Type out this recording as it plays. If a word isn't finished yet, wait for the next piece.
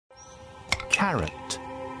carrot.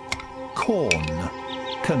 Corn.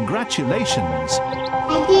 Congratulations.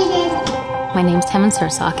 I did it. My name's Tammin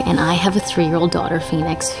Sursok, and I have a 3-year-old daughter,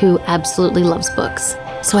 Phoenix, who absolutely loves books.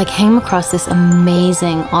 So I came across this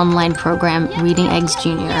amazing online program, Reading Eggs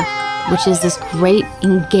Junior, which is this great,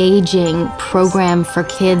 engaging program for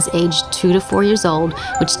kids aged 2 to 4 years old,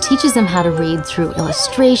 which teaches them how to read through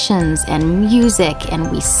illustrations and music,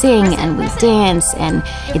 and we sing and we dance, and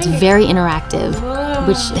it's very interactive,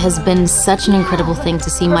 which has been such an incredible thing to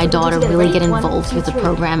see my daughter really get involved with the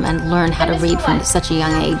program and learn how to read from such a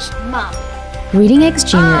young age. Reading Eggs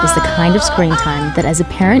Junior is the kind of screen time that as a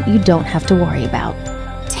parent you don't have to worry about.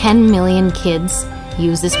 10 million kids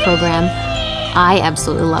use this program. I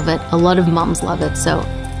absolutely love it. A lot of moms love it, so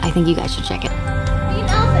I think you guys should check it. Be an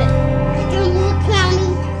elephant. Don't look, Clowny.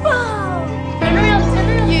 Whoa! Turn around.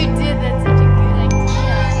 You did. That's such a good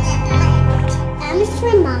idea. That was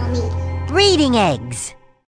for Mommy. Reading Eggs.